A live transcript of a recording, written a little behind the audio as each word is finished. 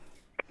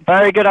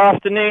Very good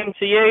afternoon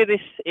to you. This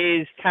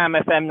is Cam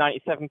FM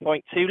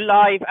 97.2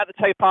 live at the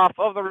tow path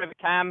of the River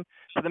Cam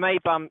for the May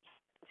Bumps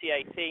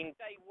 2018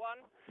 Day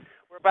 1.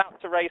 We're about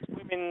to race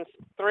Women's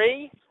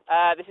 3.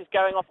 This is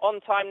going off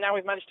on time now.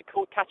 We've managed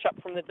to catch up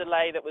from the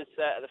delay that was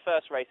at the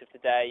first race of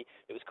today.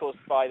 It was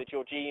caused by the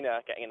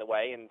Georgina getting in the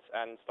way and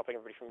stopping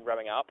everybody from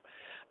rowing up.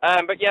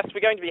 But yes, we're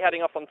going to be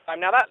heading off on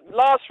time. Now that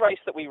last race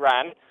that we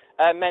ran,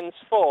 Men's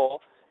 4,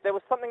 there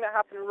was something that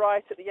happened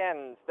right at the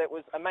end that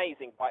was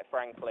amazing, quite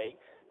frankly.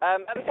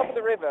 At the top of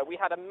the river, we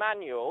had a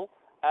manual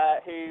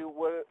who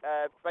were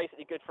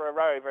basically good for a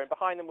row over, and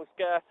behind them was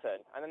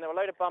Girton. And then there were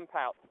a load of bump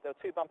outs. There were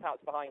 2 bump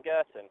outs behind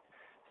Girton.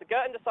 So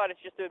Girton decided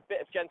to just do a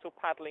bit of gentle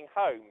paddling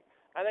home,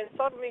 and then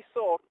suddenly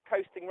saw,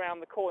 coasting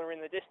round the corner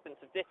in the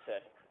distance of Ditton,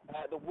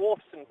 the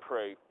Warson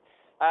crew.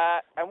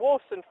 And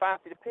Warson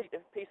fancied a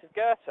piece of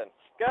Girton.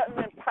 Girton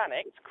then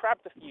panicked,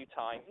 crabbed a few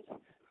times,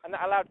 and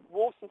that allowed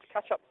Warson to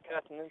catch up to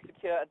Girton and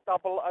secure a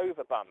double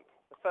over bump.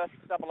 The first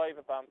double over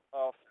bump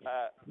of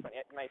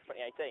May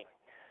 2018.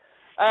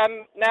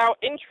 Now,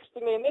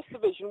 interestingly, in this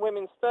division,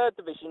 women's 3rd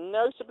division,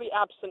 notably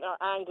absent are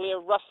Anglia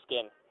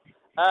Ruskin.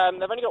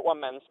 They've only got 1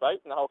 men's boat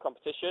in the whole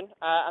competition,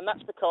 and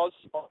that's because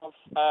of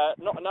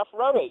not enough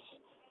rowers.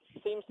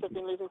 Seems to have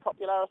been losing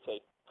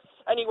popularity.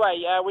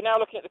 Anyway, we're now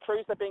looking at the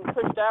crews. They're being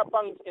pushed out,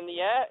 bungs in the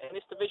air in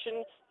this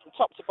division, from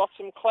top to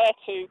bottom. Clare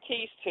 2,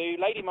 Keys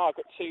 2, Lady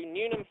Margaret 2,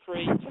 Newnham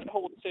 3, St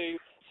Hall 2,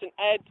 St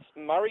Ed's,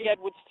 Murray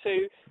Edwards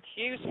 2,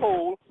 Hughes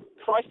Hall,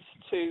 Christ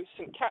 2,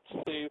 St Cat's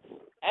 2,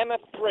 Emma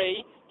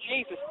 3,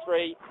 Jesus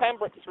 3,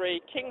 Pembroke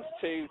 3, Kings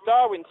 2,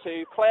 Darwin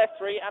 2, Clare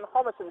 3, and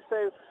Homerton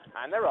 2,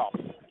 and they're off.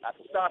 That's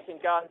the starting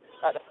gun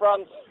at the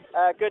front.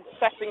 Good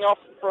setting off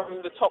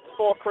from the top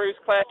 4 crews,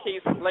 Clare,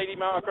 Keys, Lady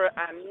Margaret,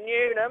 and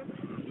Newnham.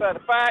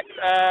 Further back,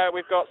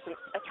 we've got St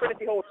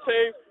Trinity Hall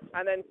 2,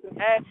 and then St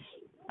Ed's.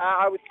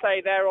 I would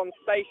say they're on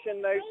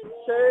station, those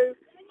 2.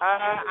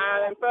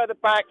 And then further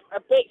back, a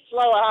bit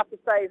slower, I have to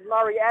say, is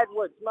Murray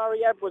Edwards.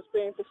 Murray Edwards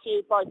being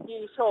pursued by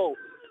Hughes Hall.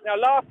 Now,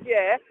 last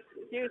year,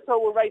 Hughes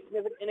Hall were racing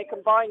in a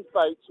combined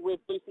boat with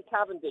Lucy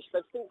Cavendish.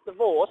 They've since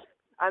divorced,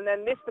 and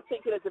then this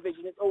particular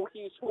division is all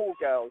Hughes Hall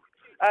girls.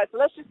 So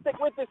let's just stick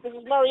with this. This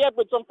is Murray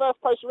Edwards on first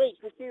post reach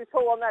with Hughes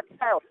Hall on their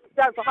tail.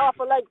 Down to half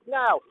a length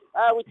now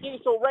with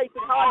Hughes Hall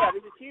racing higher.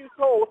 This is Hughes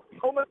Hall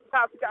almost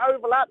about to get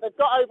overlap. They've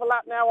got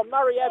overlap now on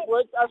Murray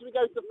Edwards as we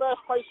go to the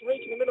first post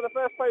reach. In the middle of the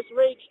first post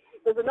reach,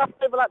 there's enough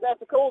overlap there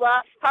to call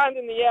that. Hand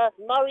in the air.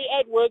 Murray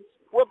Edwards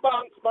were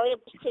bumped. Murray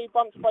Edwards 2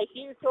 bumped by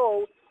Hughes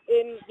Hall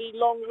in the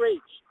long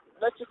reach.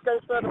 Let's just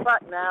go further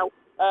back now.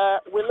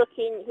 We're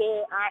looking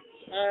here at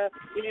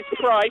it is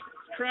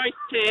Christ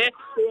here,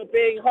 who are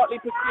being hotly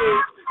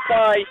pursued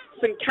by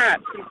St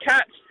Cat's. St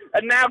Cat's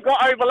have now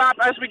got overlap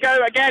as we go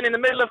again in the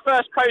middle of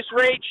first post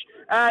reach.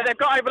 They've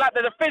got overlap.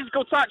 There's a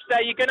physical touch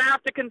there. You're going to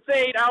have to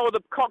concede. Oh,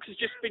 the Cox has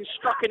just been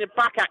struck in the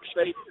back,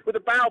 actually, with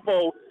a bow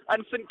ball.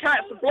 And St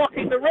Cat's are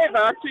blocking the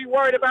river, too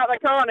worried about their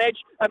carnage.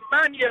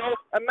 Emmanuel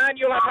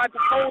has had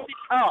to hold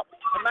it up.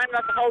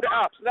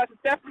 So that's a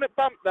definite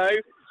bump, though.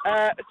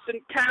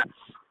 St Cat's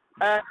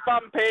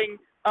bumping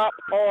up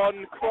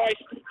on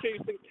Christ 2.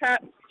 St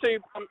Cat's 2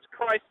 bumped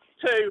Christ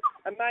 2.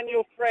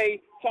 Emmanuel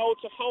 3 told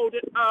to hold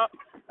it up.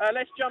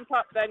 Let's jump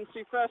up then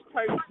to first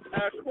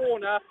post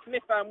corner.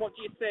 Nifan, what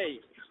do you see?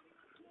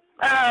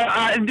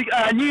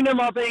 Newnham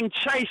are being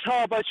chased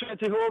hard by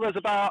Trinity Hall. There's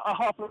about a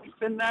half a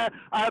length in there.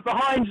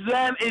 Behind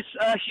them is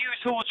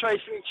Hughes Hall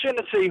chasing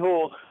Trinity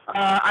Hall,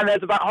 and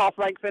there's about half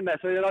a length in there.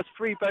 So there's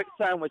 3 boat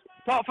sandwich.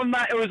 Apart from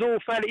that, it was all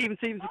fairly even.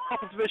 Teams. The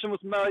top of the division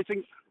was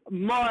moving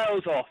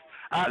miles off.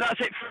 That's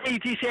it for me.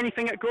 Do you see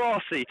anything at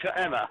Grassy to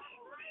Emma?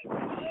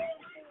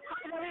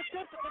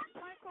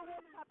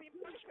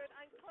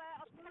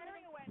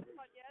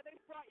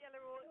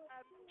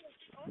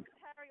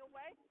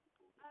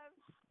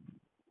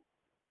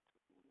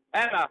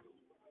 Emma.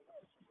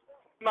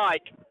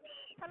 Mike.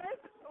 Hello?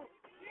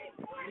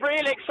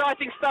 Really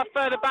exciting stuff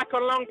further back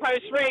on long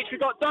post reach.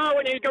 We've got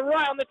Darwin who go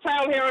right on the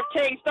tail here of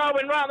Kings.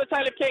 Darwin right on the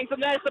tail of Kings, and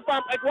there's the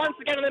bump once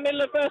again in the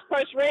middle of first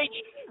post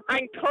reach.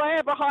 And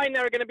Clare behind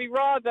there are going to be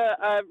rather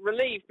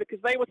relieved because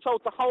they were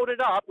told to hold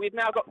it up. We've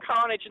now got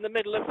carnage in the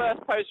middle of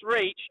first post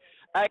reach.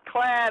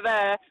 Clare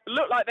there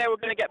looked like they were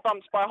going to get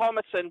bumped by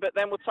Homerton, but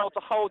then were told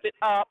to hold it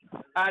up,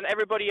 and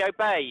everybody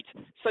obeyed.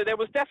 So there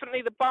was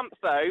definitely the bump,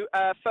 though,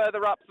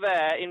 further up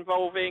there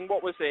involving,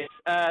 what was it,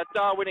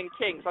 Darwin and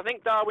Kings. I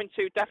think Darwin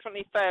 2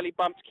 definitely fairly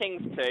bumped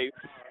Kings 2,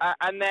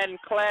 and then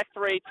Clare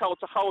 3 told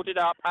to hold it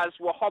up, as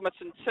were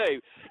Homerton 2.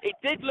 It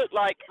did look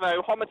like,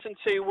 though, Homerton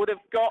 2 would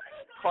have got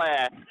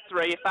Clare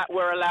 3 if that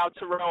were allowed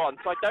to row on.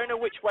 So I don't know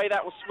which way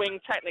that will swing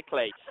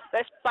technically.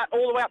 Let's back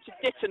all the way up to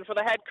Ditton for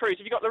the head cruise.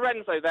 Have you got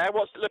Lorenzo there?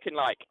 What's it looking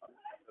like?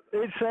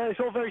 It's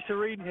all very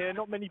serene here.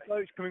 Not many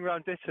boats coming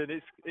around Ditton.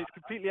 It's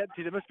completely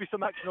empty. There must be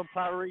some action on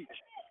Plough Reach.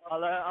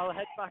 I'll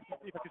head back and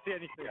see if I can see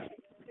anything.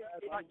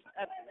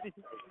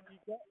 Anything you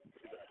got?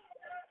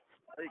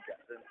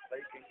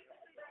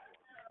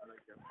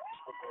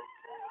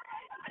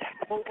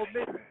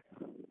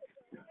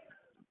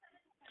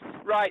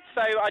 Right,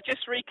 so I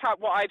just recap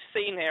what I've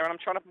seen here, and I'm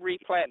trying to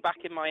replay it back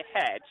in my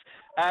head.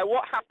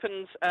 What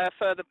happens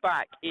further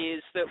back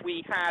is that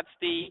we had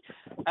the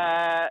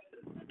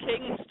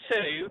Kings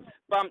 2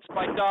 bumped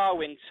by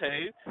Darwin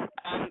 2.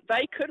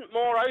 They couldn't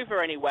moor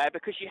over anywhere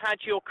because you had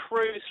your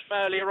crews from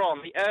earlier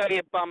on, the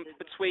earlier bump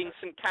between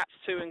St Cat's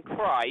 2 and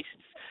Christ's,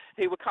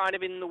 who were kind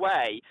of in the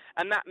way,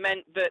 and that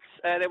meant that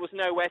there was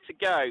nowhere to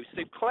go.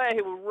 So Clare,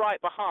 who were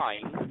right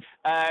behind,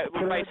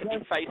 were basically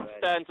faced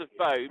sterns of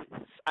boats,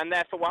 and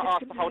therefore were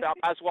asked to hold up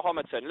as were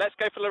Homerton. Let's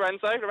go for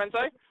Lorenzo.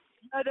 Lorenzo?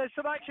 There's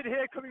some action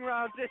here coming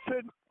around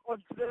Ditton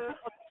onto the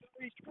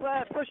beach.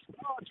 Clare pushing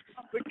hard,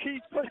 but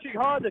Keys pushing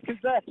harder because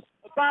they're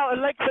about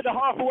a length and a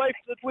half away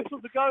from the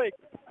whistles are going.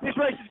 This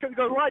race is going to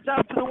go right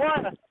down to the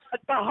wire.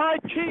 And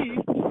behind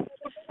Keys,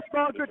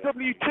 Margaret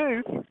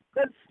W2,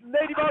 then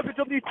Lady Margaret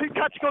W2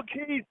 catching on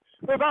Keys.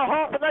 We're about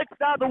half a length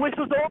down. The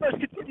whistles are almost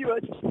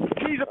continuous.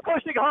 Keys are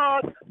pushing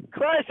hard.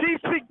 Clare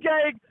seems to be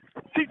getting,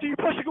 seems to be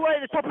pushing away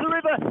at the top of the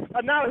river.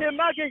 And now here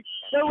Maggie.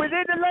 They're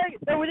within a lane.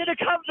 They're within a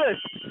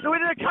canvas. They're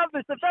within a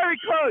canvas. They're very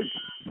close.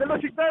 They're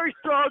looking very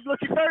strong,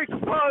 looking very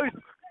composed.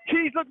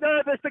 Keys look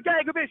nervous. They're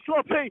getting a bit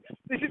sloppy.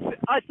 This is,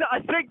 I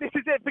think this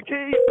is it for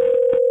Keys.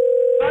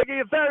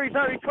 Maggie are very,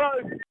 very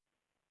close.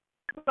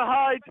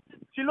 Behind.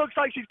 She looks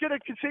like she's going to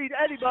concede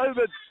any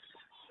moment.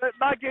 But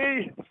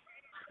Maggie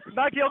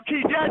on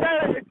Keys.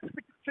 Yeah,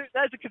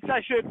 there's a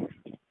concession.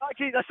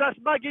 Maggie, that's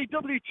Maggie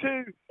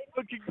W2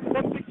 looking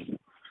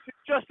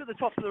just at the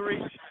top of the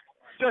reach,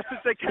 just as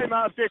they came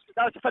out of this.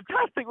 That was a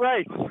fantastic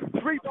race.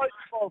 3 boats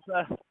involved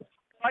there.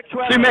 Back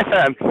to Emma.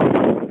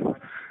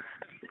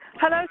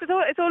 Hello, so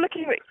it's all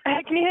looking.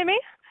 Can you hear me?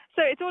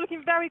 So it's all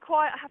looking very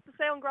quiet, I have to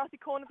say, on Grassy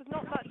Corner. There's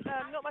not much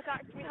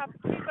action. We have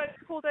 2 boats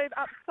pulled over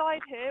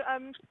outside here.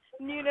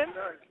 Newnham,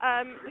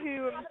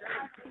 who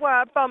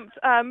were bumped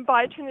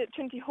by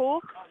Trinity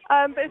Hall.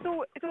 But it's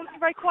all looking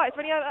very quiet. Is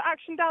there any other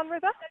action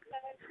downriver?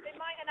 They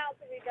might announce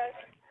as we go.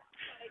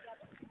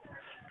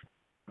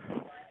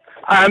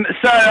 I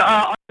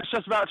was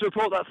just about to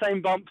report that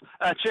same bump,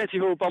 Trinity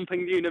Hall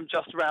bumping Newnham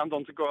just around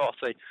onto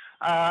Grassy.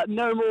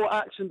 No more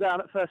action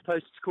down at First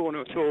Post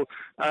Corner at all.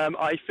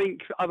 I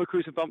think other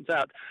crews have bumped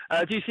out.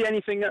 Do you see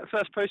anything at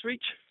First Post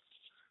Reach?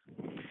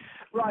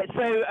 Right,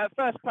 so at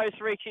First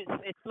Post Reach,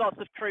 it's lots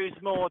of crews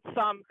moored,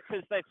 some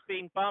because they've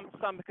been bumped,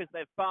 some because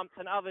they've bumped,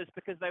 and others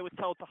because they were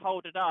told to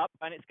hold it up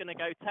and it's going to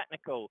go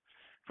technical.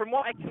 From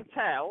what I can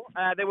tell,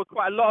 there were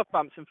quite a lot of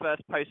bumps in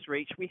First Post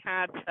Reach. We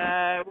had,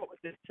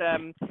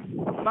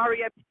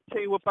 Murray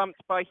 2 were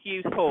bumped by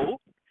Hughes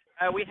Hall.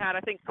 We had, I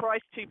think,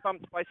 Christ 2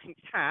 bumped by St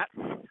Cat's.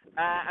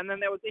 And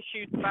then there was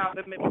issues about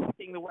them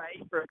missing the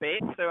way for a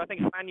bit, so I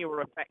think Manuel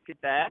were affected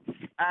there.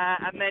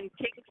 And then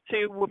Kings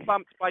 2 were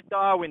bumped by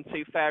Darwin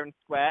 2 fair and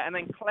square, and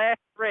then Clare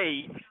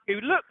 3, who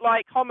looked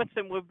like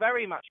Homerton were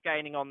very much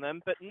gaining on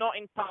them, but not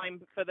in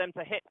time for them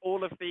to hit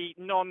all of the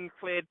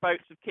non-cleared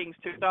boats of Kings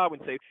 2 and Darwin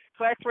 2.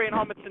 Clare 3 and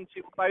Homerton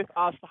 2 were both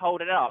asked to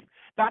hold it up.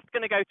 That's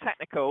going to go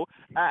technical,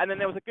 and then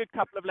there was a good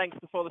couple of lengths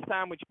before the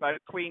sandwich boat,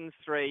 Queens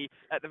 3,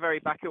 at the very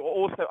back, who were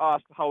also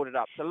asked to hold it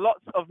up. So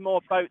lots of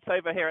more boats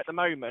over here at the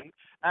moment.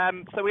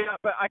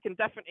 But I can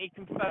definitely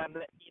confirm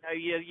that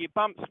your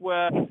bumps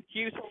were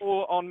Hughes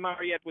Hall on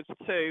Murray Edwards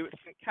 2,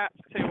 St Cat's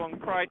 2 on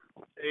Christ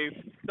 2,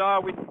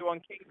 Darwin 2 on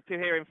Kings 2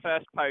 here in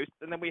First Post,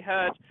 and then we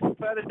heard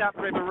further down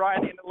the river right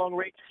at the end of Long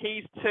Reach,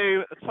 Keys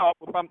 2 at the top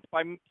were bumped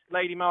by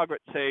Lady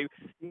Margaret 2,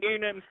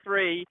 Newnham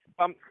 3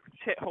 bumped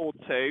Tithall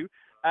 2.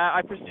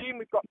 I presume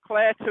we've got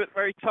Clare 2 at the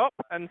very top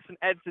and St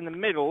Ed's in the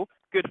middle,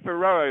 good for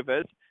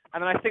row-overs.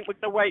 And then I think we're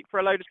going to wait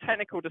for a load of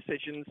technical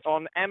decisions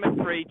on Emma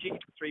 3, Jesus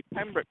 3,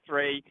 Pembroke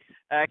 3,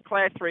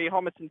 Clare 3,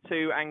 Homerton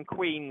 2, and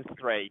Queens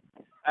 3.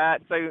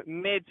 So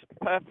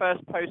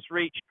First Post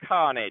Reach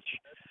carnage.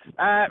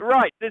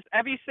 Right,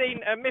 have you seen,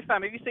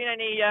 Mifam, have you seen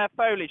any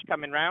foliage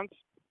coming round?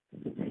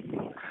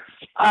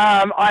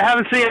 I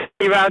haven't seen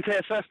any around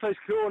here. First Post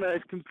Corner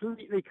is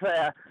completely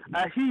clear.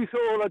 Hughes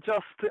Hall are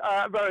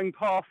just rowing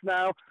past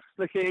now,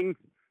 looking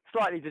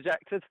slightly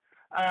dejected.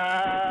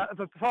 But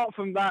apart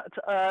from that,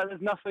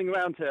 there's nothing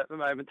around here at the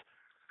moment.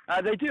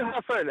 They do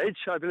have foliage,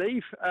 I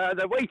believe.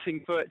 They're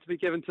waiting for it to be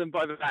given to them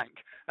by the bank.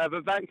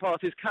 The bank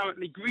party is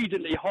currently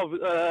greedily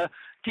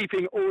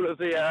keeping all of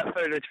the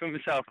foliage for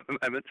himself at the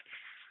moment.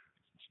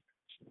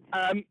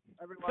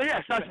 So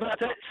yes, that's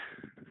about it.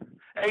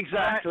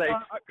 Exactly.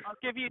 I'll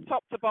give you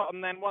top to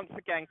bottom then once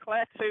again.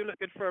 Clare 2 looked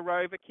good for a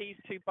rover. Keys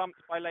 2 bumped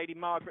by Lady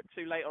Margaret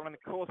 2 later on in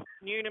the course.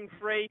 Newnham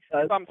 3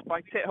 bumped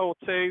by Tithall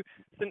 2.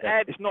 St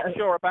Ed's not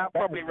sure about,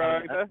 probably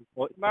rover.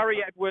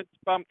 Murray Edwards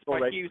bumped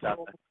by Hughes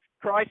Hall.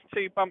 Christ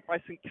 2 bumped by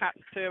St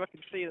Cat's 2. I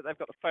can see that they've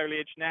got the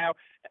foliage now.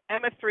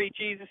 Emma 3,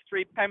 Jesus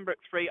 3, Pembroke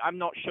 3. I'm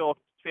not sure,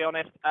 to be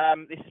honest.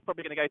 This is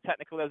probably going to go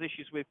technical. There's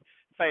issues with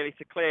failure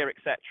to clear,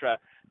 etc.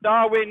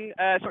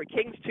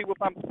 Kings 2 were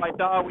bumped by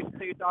Darwin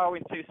 2.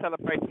 Darwin 2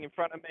 celebrating in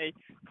front of me.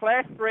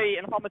 Clare 3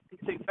 and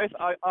Homerton 2 both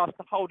asked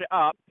to hold it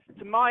up.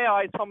 To my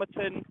eyes,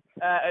 Homerton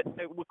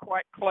were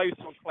quite close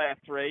on Clare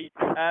 3,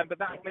 but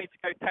that will need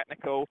to go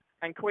technical.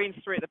 And Queens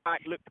 3 at the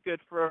back looked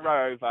good for a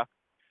row over.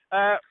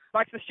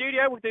 Back to the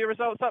studio. We'll do a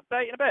results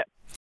update in a bit.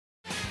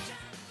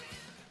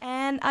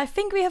 And I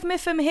think we have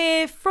Mitham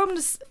here from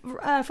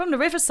the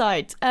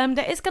riverside.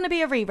 There is going to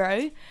be a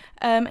re-row,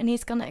 and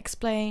he's going to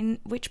explain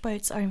which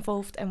boats are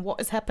involved and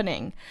what is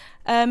happening.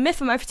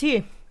 Mitham, over to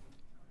you.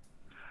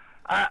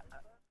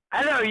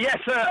 Hello, yes,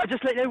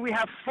 just let you know we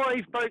have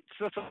 5 boats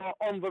that are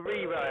on the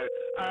re-row,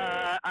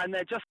 and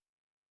they're just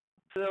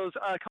those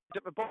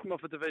at the bottom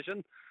of the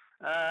division,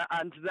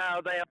 and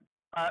now they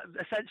are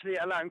essentially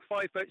allowing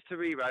 5 boats to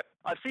re-row.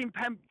 I've seen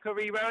Pembroke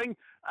re-rowing.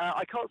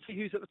 I can't see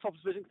who's at the top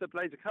of the division because the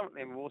blades are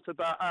currently in the water,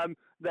 but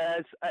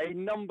there's a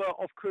number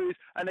of crews,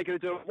 and they're going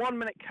to do a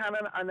 1-minute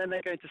cannon, and then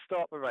they're going to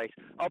start the race.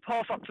 I'll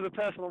pass up to the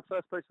person on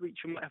first place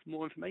reach who might have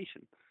more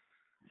information.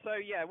 So,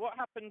 yeah, what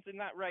happens in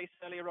that race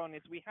earlier on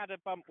is we had a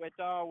bump where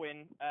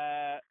Darwin,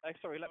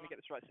 sorry, let me get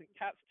this right. So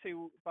Cats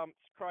 2 bumped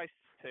Christ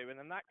 2, and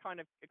then that kind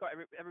of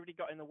everybody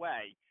got in the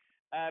way.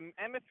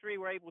 Emma 3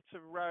 were able to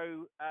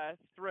row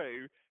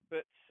through,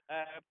 but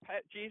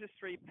Jesus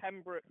 3,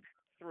 Pembroke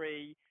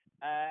 3,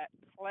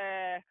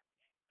 Clare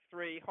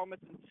 3,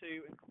 Homerton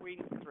 2, and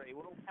Queen 3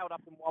 were all held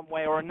up in one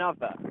way or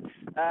another.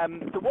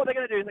 So what they're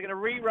going to do is they're going to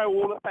re-row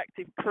all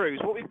effective crews.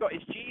 What we've got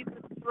is Jesus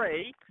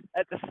 3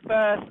 at the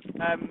first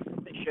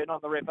position on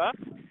the river.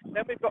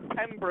 Then we've got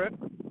Pembroke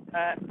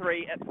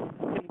 3 at the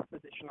second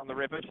position on the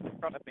river, just in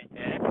front of me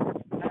here.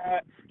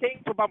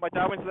 Kings were bumped by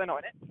Darwin, so they're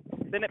not in it.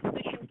 Then at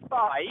position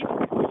 5,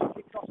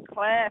 we've got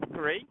Clare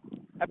 3.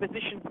 At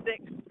position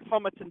 6,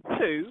 Homerton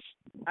 2.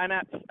 And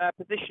at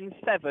position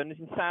 7 is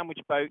in sandwich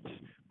boats,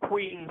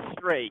 Queen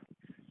 3.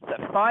 So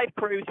 5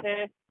 crews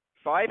here,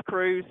 5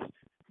 crews,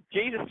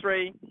 Jesus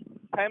 3,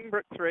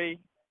 Pembroke 3,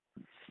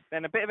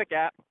 then a bit of a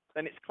gap,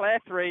 then it's Clare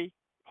 3,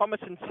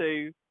 Homerton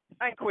 2,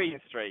 and Queen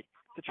 3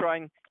 to try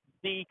and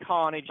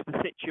de-carnage the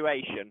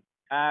situation.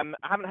 I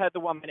haven't heard the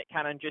 1-minute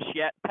cannon just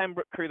yet.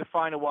 Pembroke crew, the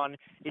final one,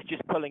 is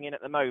just pulling in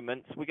at the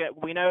moment. We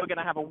know we're going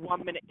to have a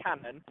 1-minute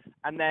cannon,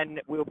 and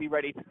then we'll be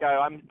ready to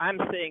go. I'm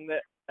seeing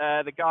that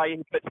the guy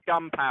who puts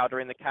gunpowder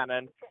in the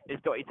cannon has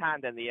got his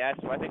hand in the air,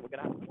 so I think we're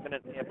going to have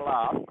imminently a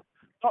blast.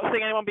 Not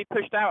seeing anyone be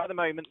pushed out at the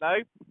moment,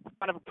 though.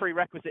 Kind of a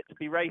prerequisite to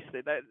be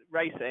racing.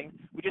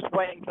 We're just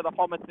waiting for the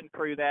Homerton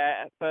crew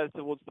there further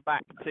towards the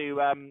back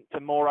to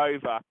moor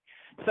over.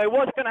 So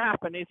what's going to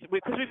happen is,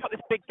 because we've got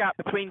this big gap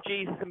between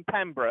Jesus and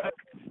Pembroke,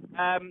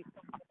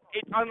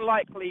 it's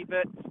unlikely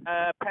that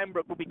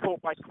Pembroke will be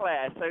caught by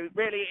Clare. So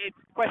really, the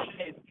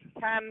question is,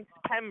 can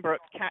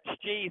Pembroke catch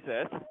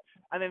Jesus?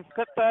 And then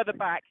further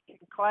back,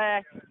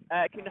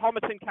 can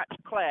Homerton catch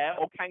Clare,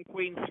 or can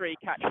Queen 3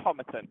 catch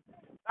Homerton?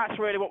 That's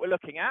really what we're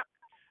looking at.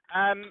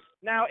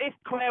 Now, if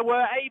Clare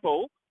were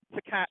able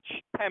to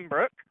catch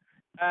Pembroke,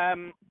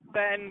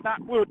 then that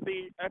would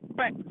be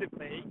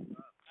effectively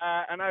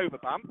an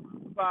overbump.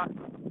 But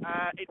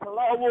it's a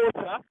lot of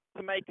water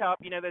to make up.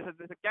 You know, there's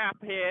a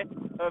gap here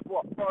of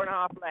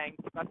 4.5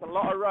 lengths. That's a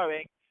lot of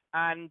rowing,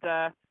 and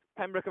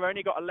Pembroke have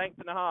only got a length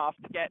and a half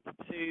to get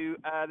to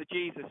the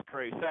Jesus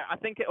crew. So I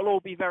think it'll all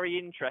be very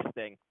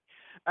interesting.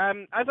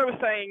 As I was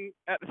saying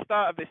at the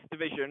start of this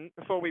division,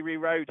 before we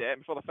re-rowed it,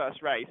 before the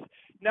first race,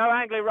 no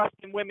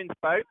Anglo-Ruskin women's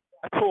boat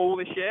at all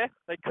this year.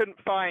 They couldn't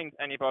find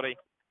anybody,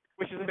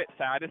 which is a bit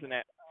sad, isn't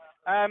it?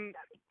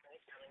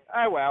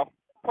 Oh well,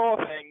 poor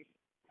things.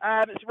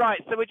 That's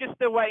right. So we're just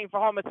still waiting for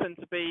Homerton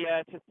to be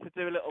to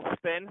do a little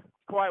spin.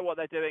 Quite what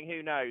they're doing,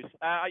 who knows?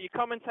 Are you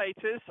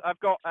commentators? I've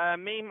got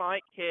me,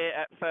 Mike, here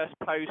at first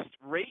post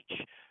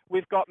reach.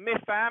 We've got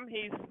Mitham.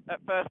 He's at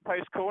first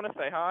post corner.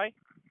 Say hi.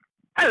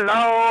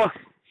 Hello.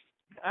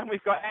 And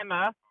we've got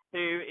Emma,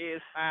 who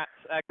is at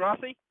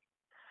Grassy.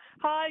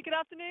 Hi, good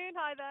afternoon.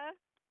 Hi there.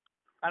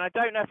 And I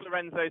don't know if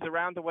Lorenzo's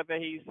around or whether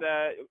he's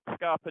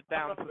scarpered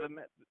down to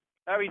the...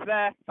 Oh, he's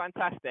there.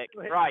 Fantastic.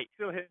 Right.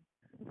 Still here.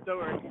 Don't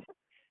worry.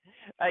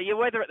 Your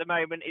weather at the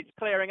moment is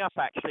clearing up,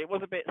 actually. It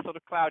was a bit sort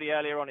of cloudy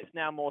earlier on. It's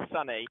now more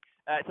sunny.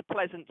 It's a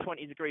pleasant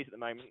 20 degrees at the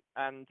moment,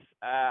 and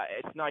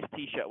it's nice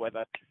T-shirt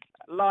weather.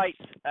 Light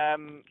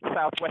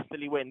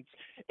southwesterly winds.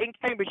 In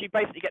Cambridge, you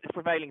basically get this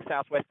prevailing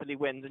southwesterly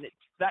wind, and it's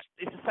the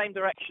same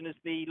direction as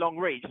the Long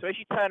Reach. So as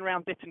you turn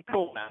around Ditton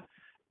Corner,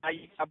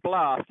 you get a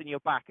blast in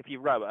your back if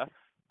you're rower,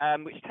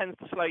 which tends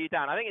to slow you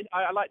down. I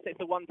like to say it's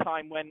the one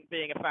time when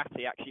being a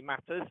fatty actually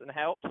matters and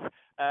helps,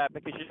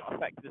 because you're not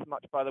affected as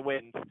much by the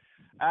wind.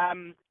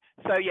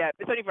 So yeah,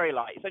 it's only very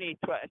light. It's only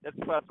 12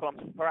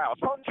 kilometres per hour.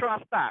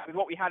 Contrast that with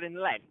what we had in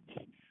Lent,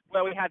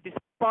 where we had this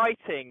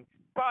biting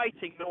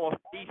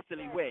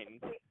northeasterly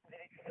wind.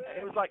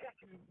 It was like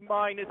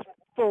minus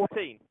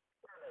 14.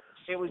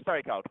 It was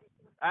very cold.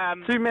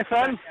 To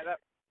Mitham.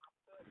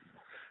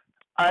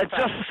 Just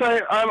to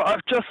say,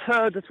 I've just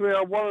heard that we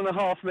are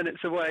 1.5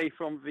 minutes away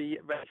from the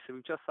race.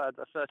 We've just had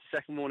a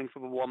 30-second warning for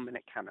the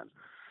 1-minute cannon.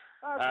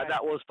 Okay.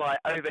 That was by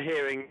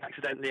overhearing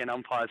accidentally an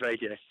umpire's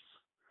radio.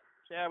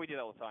 Yeah, we do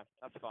that all the time.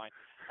 That's fine.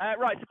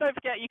 Right, so don't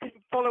forget, you can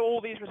follow all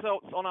these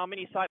results on our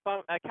mini site,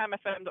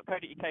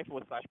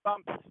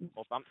 camfm.co.uk/bumps,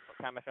 or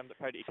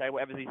bumps.camfm.co.uk,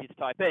 whatever's easy to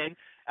type in.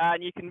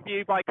 And you can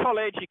view by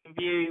college, you can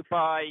view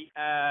by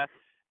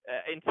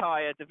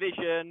entire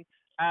division,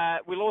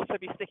 we'll also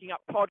be sticking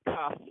up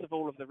podcasts of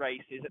all of the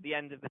races at the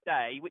end of the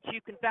day, which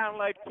you can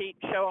download, keep,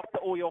 show off to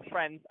all your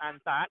friends and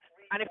that.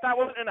 And if that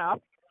wasn't enough,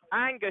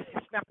 Angus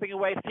is snapping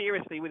away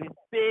furiously with his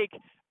big,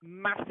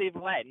 massive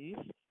lens,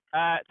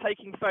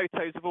 taking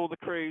photos of all the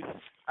crews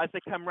as they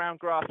come round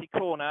Grassy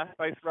Corner,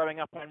 both rowing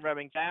up and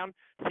rowing down.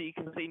 So you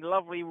can see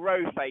lovely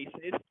row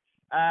faces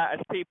as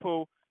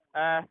people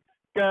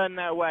gurn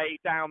their way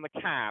down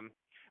the cam.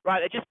 Right,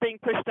 they're just being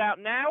pushed out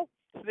now.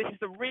 So this is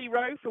the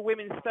re-row for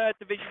women's third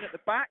division at the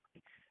back.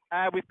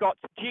 We've got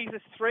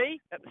Jesus 3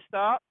 at the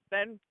start,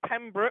 then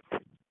Pembroke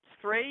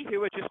 3,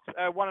 who are just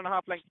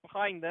 1.5 lengths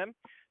behind them.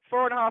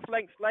 4.5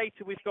 lengths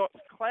later, we've got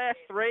Clare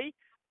 3,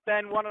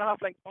 then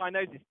 1.5 lengths behind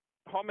those is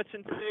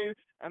Homerton 2,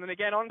 and then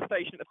again on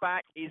station at the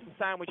back is the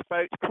sandwich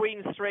boat,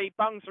 Queens 3,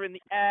 bungs are in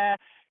the air,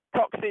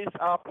 coxes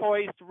are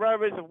poised,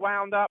 rowers are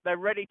wound up, they're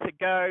ready to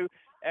go.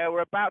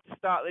 We're about to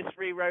start this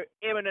re-row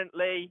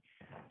imminently,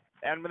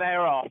 and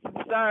they're off.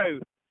 So,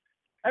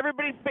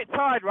 everybody's a bit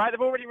tired, right?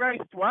 They've already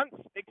raced once,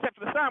 except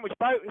for the sandwich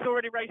boat, who's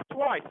already raced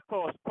twice, of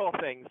course, poor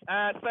things.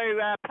 So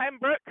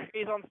Pembroke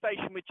is on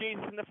station with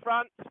Jesus in the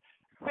front,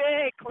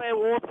 big clear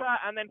water,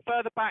 and then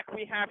further back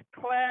we have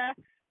Clare,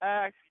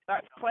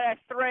 that's Clare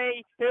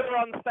 3, who are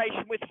on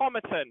station with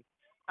Homerton.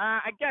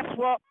 And guess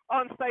what?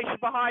 On station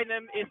behind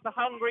them is the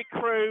hungry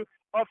crew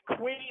of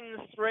Queens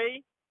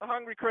 3,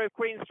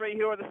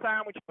 who are the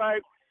sandwich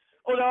boat.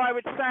 Although I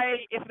would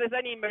say if there's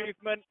any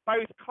movement,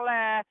 both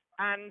Clare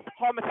and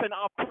Homerton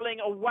are pulling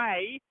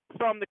away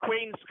from the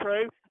Queen's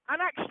crew.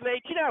 And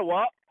actually, do you know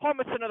what?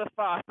 Homerton are the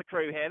faster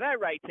crew here. They're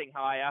rating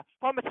higher.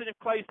 Homerton have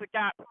closed the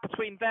gap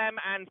between them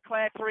and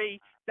Clare 3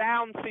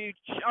 down to,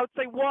 I would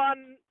say,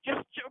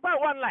 just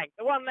about one length.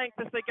 The one length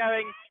as they're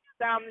going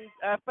down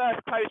first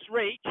post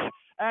reach.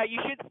 You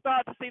should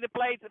start to see the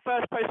blades at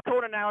first post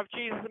corner now of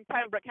Jesus and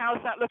Pembroke.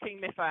 How's that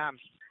looking, Mifam?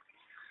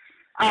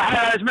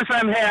 It's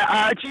Mifam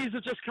here. Jesus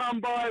have just come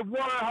by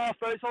 1.5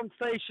 boats on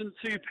station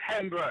to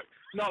Pembroke.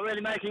 Not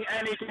really making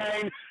any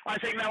gain. I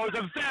think that was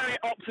a very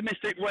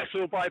optimistic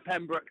whistle by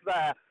Pembroke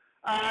there.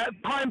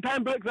 Behind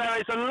Pembroke there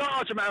is a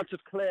large amount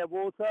of clear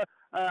water,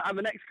 and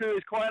the next crew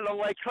is quite a long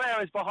way.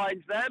 Clare is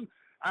behind them.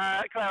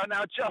 Clare are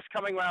now just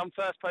coming round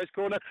first post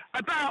corner,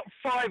 about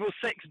 5 or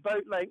 6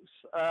 boat lengths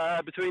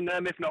between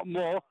them, if not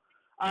more.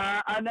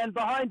 And then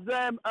behind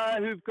them,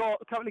 who've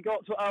currently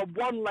got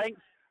 1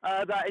 length,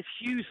 that is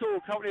Hughes Hall,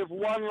 currently of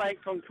 1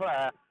 length on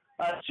Clare.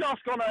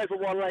 Just gone over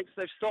 1 length,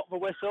 so they've stopped the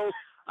whistle,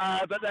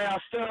 but they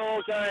are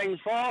still going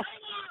fast.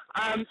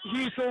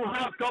 Hughes Hall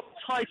have got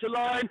tighter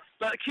line,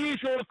 but Hughes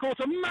Hall have caught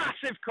a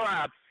massive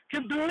crab.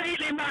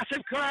 Completely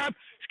massive crab.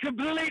 It's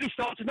completely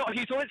stopped. Not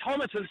Hughes Hall, it's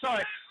Homerton,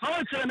 sorry.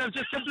 Homerton have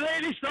just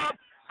completely stopped,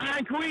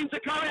 and Queens are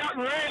coming up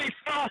really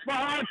fast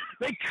behind.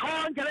 They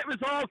can't get it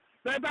resolved.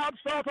 They're about to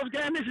start off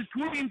again. This is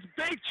Queen's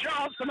big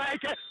chance to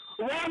make it.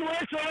 1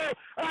 whistle,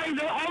 and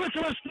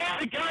Homerton have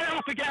started going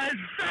up again.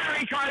 It's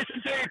very close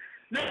indeed.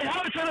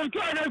 Homerton have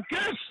got a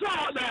good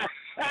start there.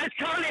 It's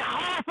currently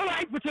half a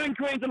length between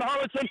Queens and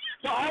Homerton,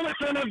 but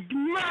Homerton have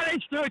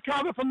managed to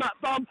recover from that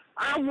bump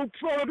and will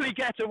probably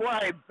get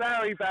away.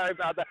 Very, very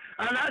bad there.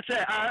 And that's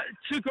it.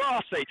 To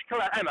Grassy, to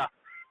collect Emma.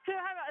 So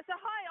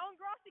hi, on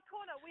Grassy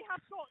Corner we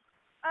have got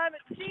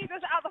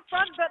Jesus out the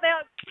front, but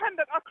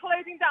Pembroke are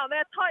closing down.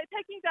 They're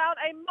taking down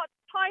a much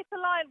tighter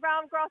line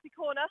round Grassy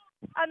Corner,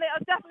 and they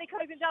are definitely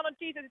closing down on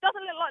Jesus. It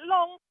doesn't look like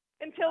long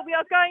until we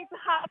are going to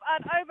have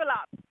an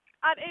overlap,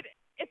 and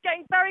it's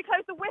getting very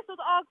close. The whistles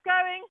are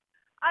going,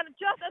 and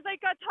just as they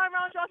turn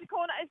around Grassy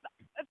Corner,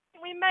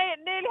 we may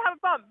nearly have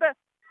a bump. But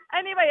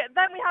anyway,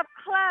 then we have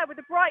Clare with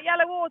the bright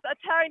yellow oars that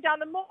are tearing down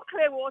the more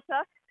clear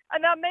water,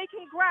 and they're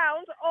making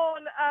ground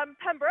on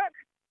Pembroke,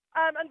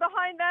 and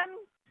behind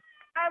them.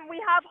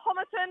 We have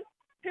Homerton,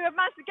 who have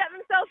managed to get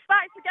themselves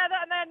back together,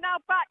 and they're now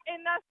back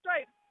in their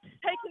strokes,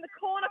 taking the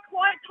corner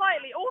quite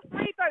tightly. All 3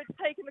 boats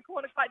taking the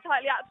corner quite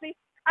tightly, actually,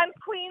 and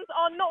Queens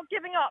are not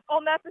giving up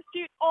on their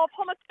pursuit of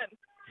Homerton.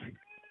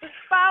 It's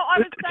about,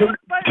 I would say,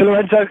 to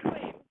Lorenzo.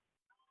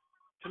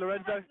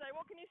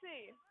 What can you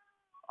see?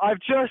 I've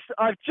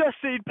just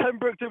seen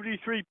Pembroke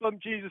W3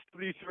 bump Jesus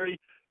W3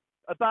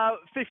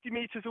 about 50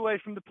 metres away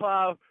from the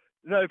plough.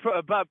 No,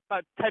 about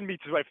 10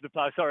 metres away from the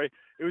plough, sorry.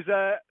 It was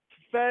a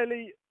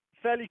fairly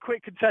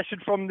quick concession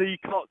from the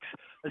Cox.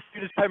 As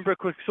soon as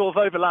Pembroke was sort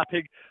of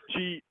overlapping,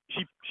 she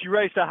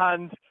raised her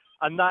hand,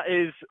 and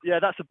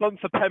that's a bump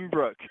for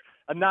Pembroke.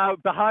 And now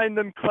behind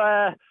them,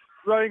 Clare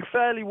rowing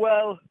fairly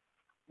well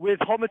with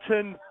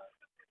Homerton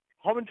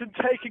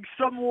taking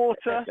some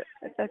water.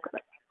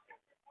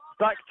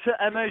 Back to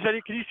Emma.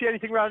 Jenny, can you see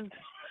anything around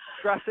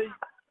Grassy?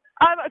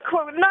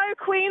 No,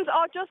 Queens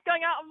are just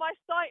going out on my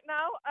sight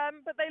now,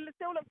 but they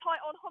still look tight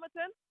on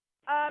Homerton.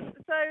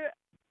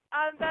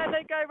 And there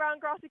they go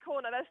round Grassy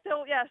Corner. They're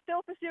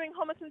still pursuing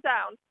Homerton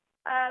down.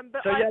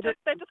 But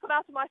they've just gone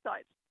out of my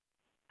sight.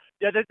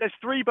 Yeah, there's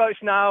 3 boats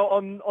now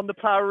on the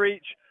plough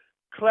reach.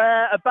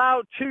 Clare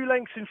about 2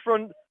 lengths in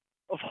front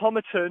of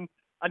Homerton,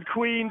 and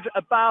Queens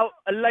about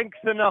 1.5 lengths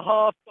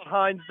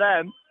behind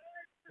them.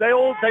 They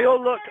all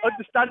look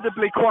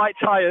understandably quite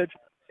tired.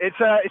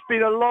 It's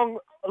been a long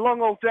a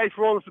long old day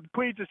for all of them,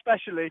 Queens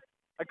especially.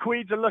 And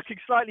Queens are looking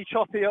slightly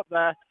choppy up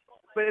there.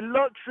 But it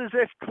looks as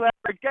if Claire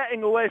are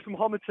getting away from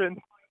Homerton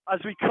as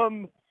we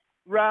come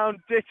round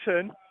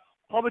Ditton.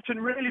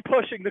 Homerton really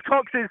pushing. The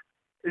Cox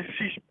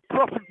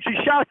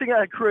she's shouting at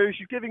her crew.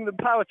 She's giving them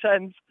power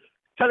tens,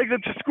 telling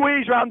them to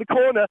squeeze round the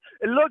corner.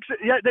 It looks,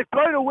 they've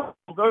blown a whistle.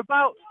 They're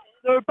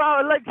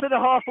about a length and a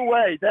half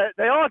away.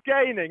 They are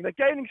gaining. They're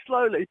gaining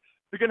slowly.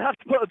 They're going to have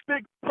to put a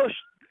big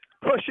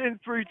push in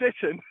through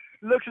Ditton.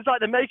 It looks as like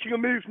they're making a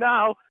move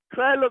now.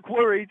 Claire look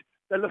worried.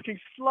 They're looking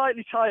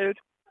slightly tired.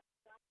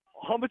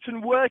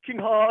 Homerton working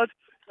hard.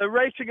 They're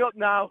racing up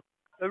now.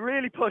 They're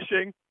really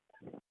pushing.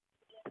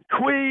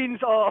 Queens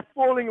are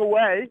falling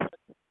away.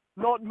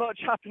 Not much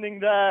happening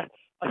there.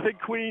 I think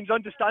Queens,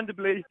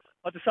 understandably,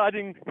 are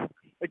deciding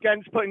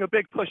against putting a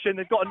big push in.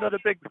 They've got another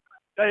big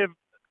day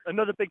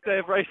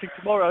of racing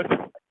tomorrow.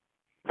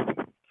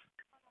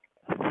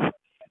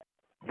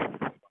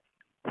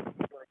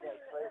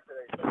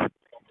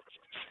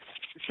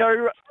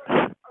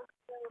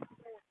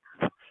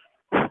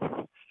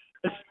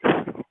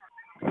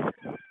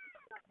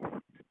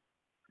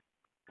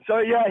 So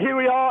yeah, here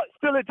we are,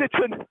 still at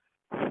Ditton.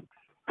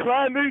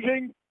 Claire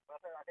moving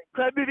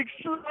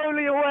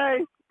slowly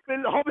away.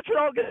 Homerton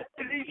aren't getting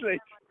it easily.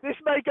 This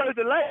may go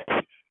the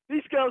length.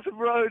 These girls have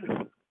rowed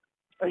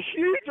a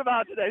huge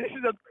amount today. This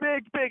is a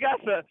big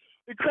effort.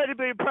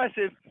 Incredibly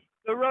impressive.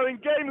 They're rowing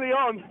gamely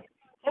on.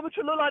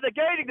 Homerton look like they're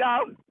gaining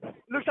now.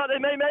 Looks like they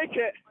may make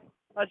it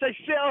as they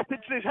sit up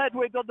into this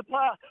headwind on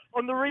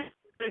the reef.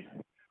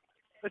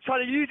 They're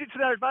trying to use it to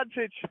their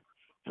advantage.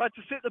 Trying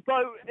to sit the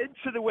boat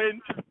into the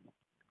wind.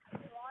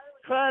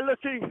 Claire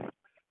looking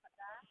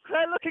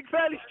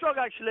fairly strong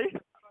actually.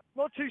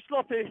 Not too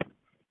sloppy.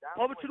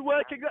 Homerton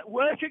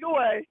working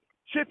away,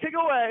 chipping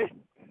away.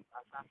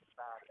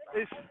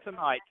 Is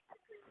tonight.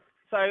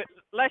 So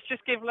let's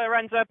just give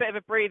Lorenzo a bit of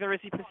a breather as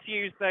he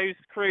pursues those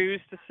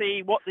crews to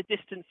see what the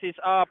distances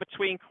are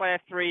between Claire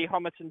 3,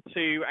 Homerton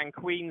 2 and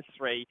Queens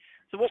 3.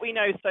 So what we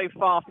know so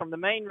far from the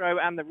main row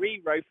and the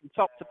re-row from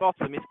top to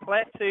bottom is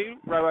Claire 2,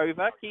 row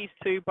over, Keys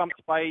 2,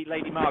 bumped by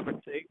Lady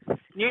Margaret 2,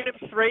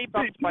 Newnham 3,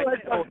 bumped by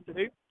Tor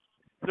 2.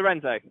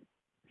 Lorenzo.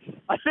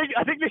 I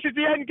think this is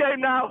the end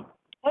game now.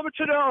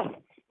 Homerton are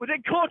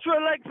within quarter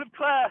of a length of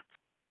Claire.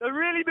 They're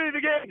really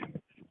moving in.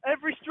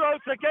 Every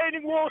stroke, they're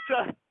gaining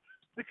water.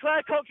 The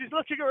Claire Cox is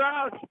looking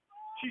around.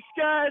 She's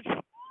scared.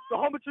 The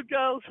Homerton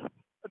girls,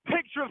 a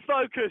picture of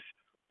focus.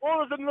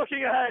 All of them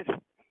looking ahead.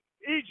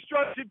 Each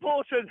stroke is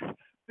important.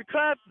 The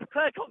Claire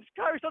Cox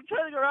carries on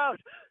turning around.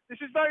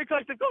 This is very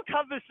close. They've got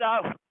canvas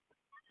now.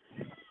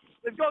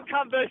 They've got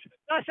canvas.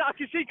 That's it. I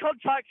can see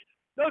contact.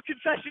 No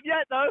concession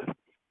yet, though.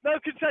 No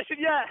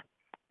concession yet.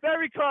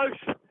 Very close.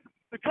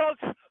 The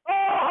Cox.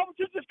 Oh,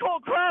 Homerton just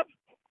caught crab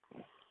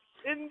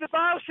in the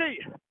bow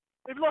seat.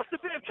 They've lost a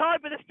bit of time,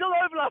 but they're still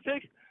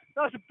overlapping.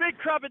 That's a big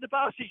crab in the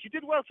bow seat. She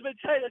did well to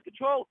maintain her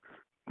control.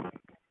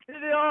 Here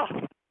they are.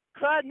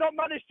 Claire not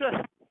managed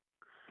to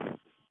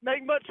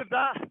make much of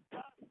that.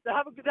 They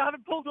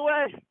haven't pulled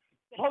away.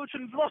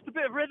 Homerton's lost a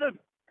bit of rhythm.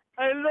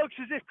 And it looks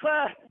as if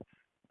Claire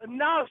are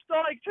now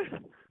starting to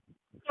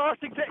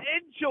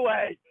inch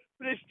away.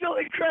 But it's still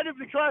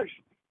incredibly close.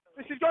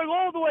 This is going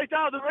all the way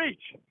down the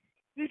reach.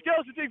 These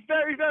girls are doing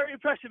very, very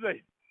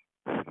impressively.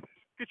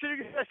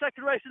 Considering it's their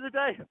second race of the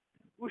day.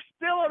 We're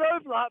still on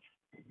overlap.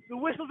 The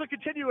whistles are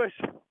continuous.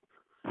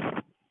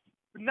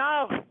 But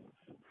now,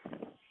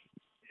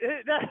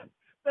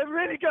 they're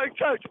really going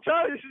toe to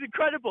toe. This is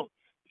incredible.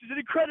 This is an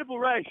incredible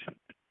race.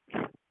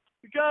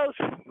 The girls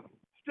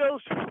still,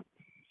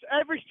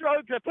 every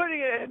stroke they're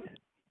putting it in,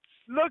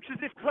 looks as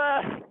if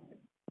Claire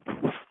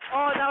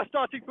are now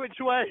starting to inch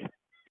away.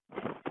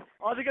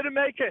 Are they going to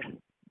make it?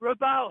 We're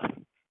about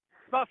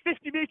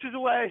 50 metres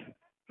away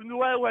from the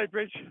railway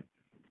bridge.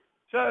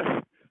 So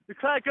the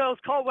Claire girls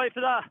can't wait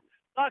for that.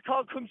 That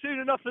can't come soon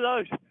enough for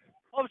those.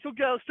 Homerton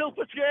girls still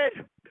putting it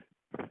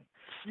in.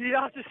 You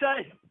have to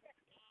say,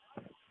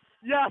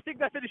 yeah, I think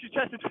their finish is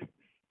tested.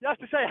 You have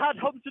to say, had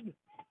Homerton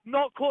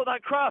not caught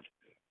that crab,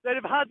 they'd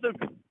have had them.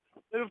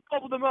 They'd have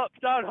gobbled them up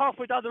down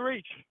halfway down the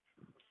reach.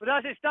 But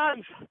as it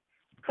stands,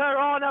 Claire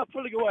are now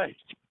pulling away.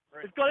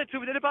 They've got it to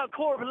within about a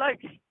quarter of a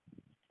length.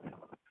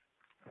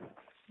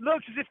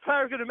 Looks as if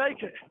Claire are going to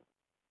make it.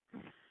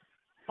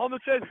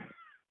 Homerton,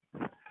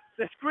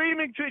 they're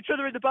screaming to each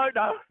other in the boat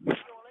now.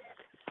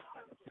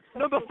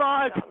 Number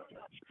 5,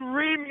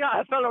 screaming at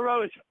her fellow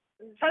rowers,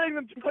 telling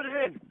them to put it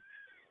in.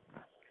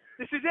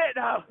 This is it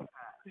now.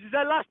 This is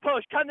their last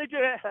push. Can they do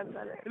it?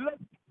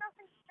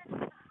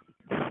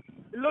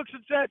 It looks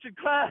uncertain.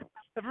 Claire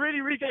have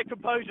really regained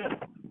composure.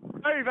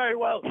 Very, very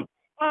well.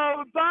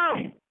 Oh, Bow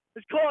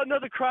has caught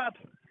another crab.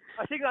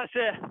 I think that's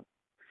it.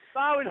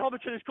 Bow in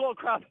Homerton has caught a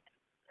crab.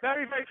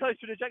 Very, very close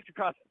to an ejector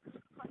crab.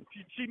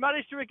 She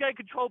managed to regain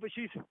control, but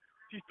she's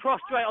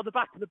prostrate on the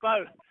back of the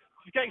boat.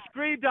 She's getting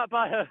screamed at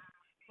by her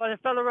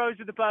fellow rowers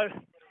in the boat,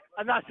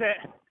 and that's it.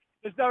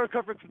 There's no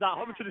recovering from that.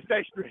 Homerton is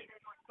stationary.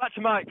 Back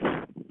to Mike.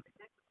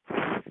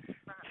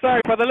 So,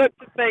 by the looks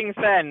of things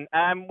then,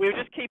 we'll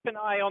just keep an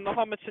eye on the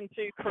Homerton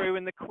 2 crew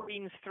and the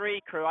Queens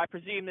 3 crew. I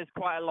presume there's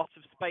quite a lot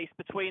of space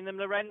between them,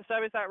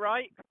 Lorenzo, is that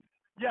right?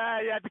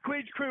 Yeah, the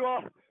Queen's crew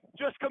are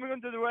just coming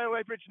under the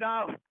railway bridge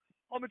now.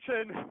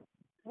 Homerton,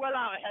 well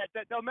out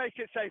ahead. They'll make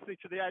it safely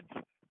to the end.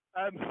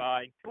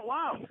 Fine. But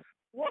wow,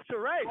 what a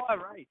race!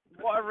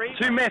 What a race.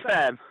 To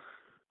Mythem.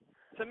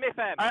 To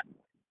Mythem.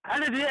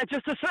 And yeah,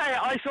 just to say,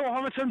 I saw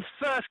Homerton's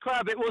first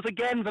crab. It was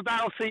again the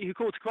Battlesea who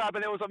caught a crab,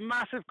 and it was a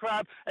massive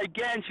crab.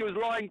 Again, she was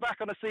lying back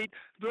on a seat,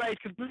 blade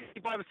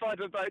completely by the side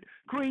of the boat.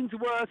 Queens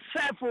were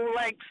several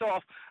lengths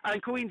off, and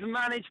Queens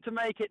managed to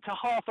make it to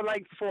half a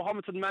length before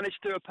Homerton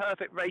managed to do a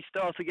perfect race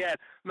start again,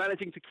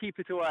 managing to keep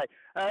it away.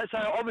 So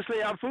obviously,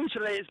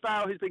 unfortunately, it's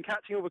Bow who's been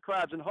catching all the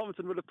crabs, and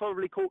Homerton would have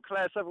probably caught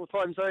Claire several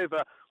times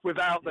over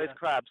without those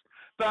crabs.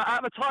 But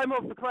at the time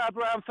of the crab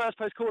round, first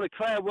post caller,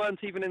 Claire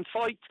weren't even in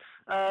sight.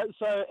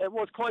 So it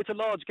was quite a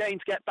large gain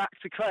to get back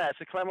to Claire.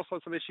 So Claire must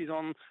have some issues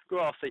on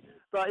Grassy.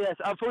 But yes,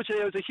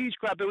 unfortunately, it was a huge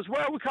crab. It was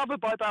well recovered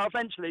by Bow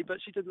eventually, but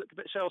she did look a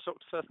bit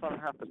shell-shocked the first time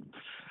it happened.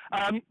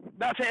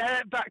 That's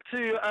it. Back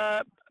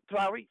to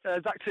Lowry.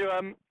 Back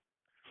to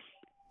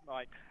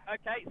Right.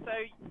 Okay. So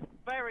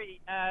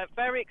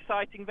very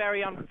exciting.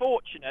 Very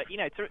unfortunate. You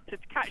know, to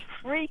catch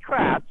 3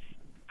 crabs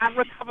and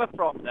recover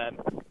from them.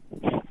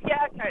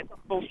 Yeah, okay, it's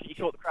unfortunate you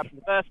caught the crabs in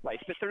the first place,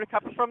 but to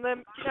recover from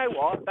them, you know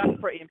what? That's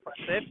pretty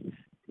impressive.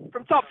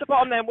 From top to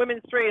bottom then,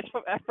 women's 3 is,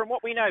 from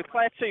what we know,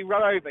 Claire 2,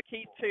 row over,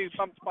 Keys 2,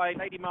 bumped by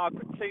Lady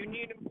Margaret 2,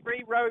 Newnham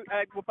 3,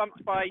 were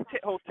bumped by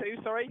Tithall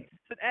 2,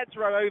 St Ed's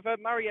row over,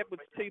 Murray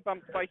Edwards 2,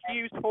 bumped by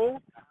Hughes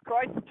Hall,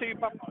 Christ 2,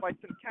 bumped by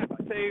St Cat's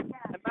 2,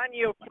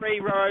 Emmanuel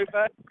 3, row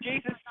over,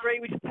 Jesus 3,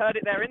 we just heard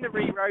it there in the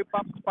re-row,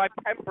 bumped by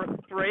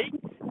Pembroke 3,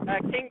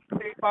 King 2,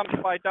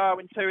 bumped by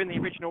Darwin 2 in the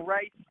original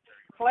race,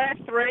 Claire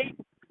 3,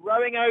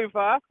 rowing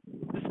over,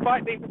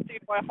 despite being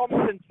pursued by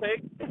Homerton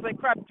 2, because they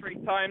crabbed 3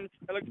 times,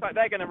 it looks like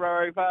they're going to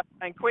row over,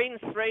 and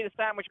Queens 3, the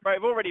sandwich boat,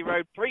 have already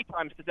rowed 3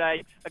 times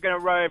today, are going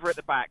to row over at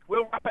the back.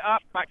 We'll wrap it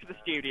up, back to the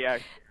studio.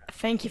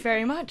 Thank you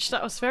very much.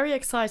 That was very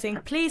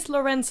exciting. Please,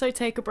 Lorenzo,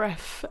 take a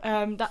breath.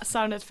 That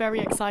sounded very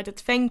excited.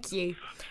 Thank you.